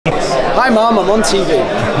Hi Mum, I'm on TV.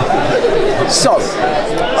 So,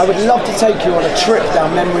 I would love to take you on a trip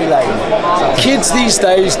down memory lane. Kids these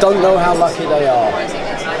days don't know how lucky they are.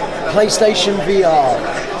 PlayStation VR,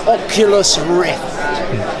 Oculus Rift,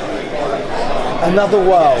 another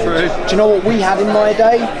world. True. Do you know what we had in my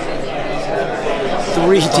day?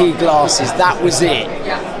 3D glasses, that was it.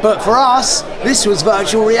 But for us, this was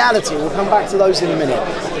virtual reality. We'll come back to those in a minute.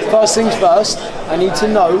 First things first, I need to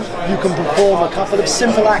know you can perform a couple of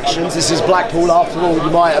simple actions. This is Blackpool after all, you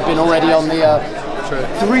might have been already on the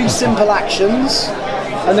 3 simple actions.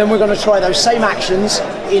 And then we're going to try those same actions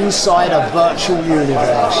inside a virtual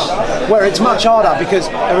universe, where it's much harder because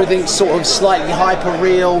everything's sort of slightly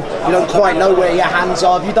hyper-real. You don't quite know where your hands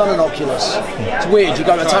are. Have you done an Oculus? It's weird. You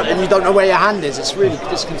go to touch and you don't know where your hand is. It's really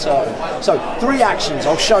disconcerting. So 3 actions.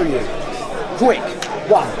 I'll show you. Quick.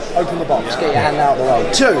 1. Open the box. Get your hand out of the way.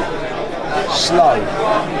 2. Slow.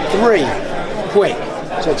 3. Quick.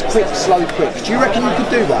 So it's quick, slow, quick. Do you reckon you could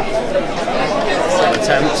do that?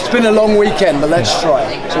 It's been a long weekend, but let's try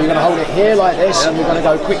it. So you're going to hold it here like this, and we're going to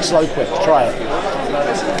go quick, slow, quick. Try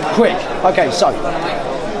it. Quick. Okay, so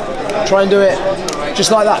try and do it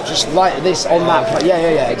just like that, just like this on that.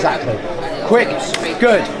 Yeah, exactly. Quick.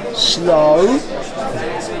 Good. Slow.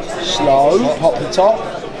 Slow. Pop the top,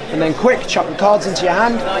 and then quick. Chuck the cards into your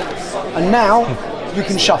hand, and now you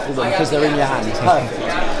can shuffle them because they're in your hand.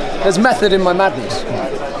 Perfect. There's method in my madness.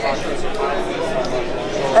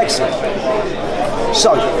 Excellent.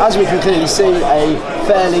 So, as we can clearly see, a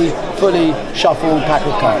fairly fully shuffled pack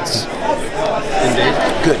of cards. Indeed.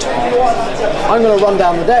 Good. I'm going to run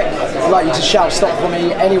down the deck. I'd like you to shout stop for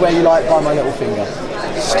me anywhere you like by my little finger.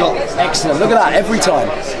 Stop. Excellent. Look at that, every time.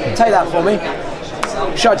 Take that for me.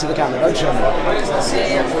 Show it to the camera, don't show me.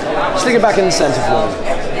 Stick it back in the centre for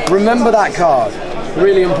me. Remember that card.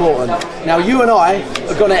 Really important. Now you and I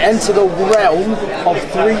are going to enter the realm of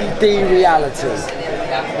 3D reality.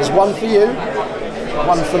 There's one for you,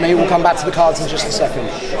 one for me. We'll come back to the cards in just a second.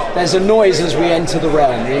 There's a noise as we enter the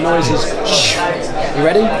realm. The noise is shh. You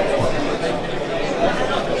ready?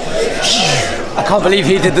 I can't believe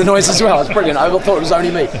he did the noise as well. It's brilliant. I thought it was only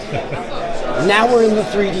me. Now we're in the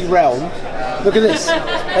 3D realm. Look at this.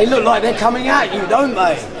 They look like they're coming at you, don't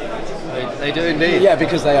they? They do indeed. Yeah,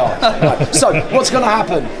 because they are. Right. So, what's going to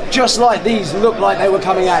happen? Just like these look like they were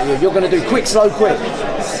coming at you, you're going to do quick, slow, quick.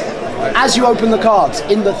 As you open the cards,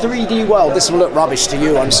 in the 3D world, this will look rubbish to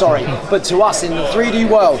you, I'm sorry, but to us in the 3D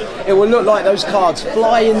world, it will look like those cards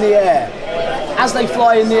fly in the air. As they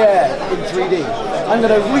fly in the air in 3D, I'm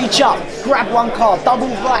going to reach up, grab one card, double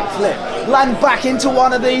backflip, land back into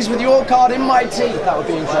one of these with your card in my teeth. That would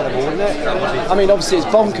be incredible, wouldn't it? I mean, obviously it's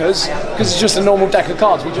bonkers, because it's just a normal deck of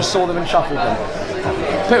cards. We just saw them and shuffled them.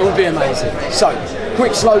 But it would be amazing. So,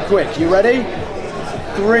 quick, slow, quick. You ready?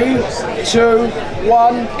 3, 2,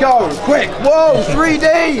 1, go. Quick. Whoa,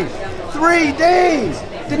 3D. 3D.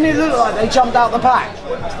 Didn't it look like they jumped out the pack?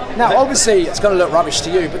 Now, obviously, it's going to look rubbish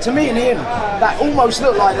to you, but to me and him, that almost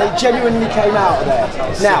looked like they genuinely came out of there.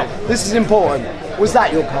 Now, this is important. Was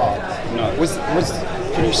that your card? No.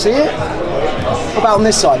 Can you see it? What about on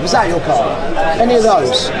this side? Was that your card? Any of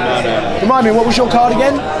those? No. Remind me, what was your card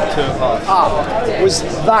again? 2 of hearts. Ah, was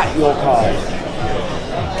that your card?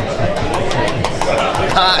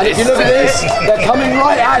 And if you look at this, they're coming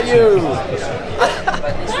right at you.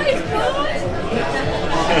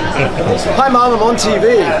 Hi Mum, I'm on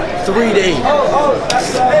TV. 3D.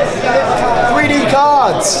 3D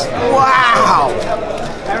cards. Wow.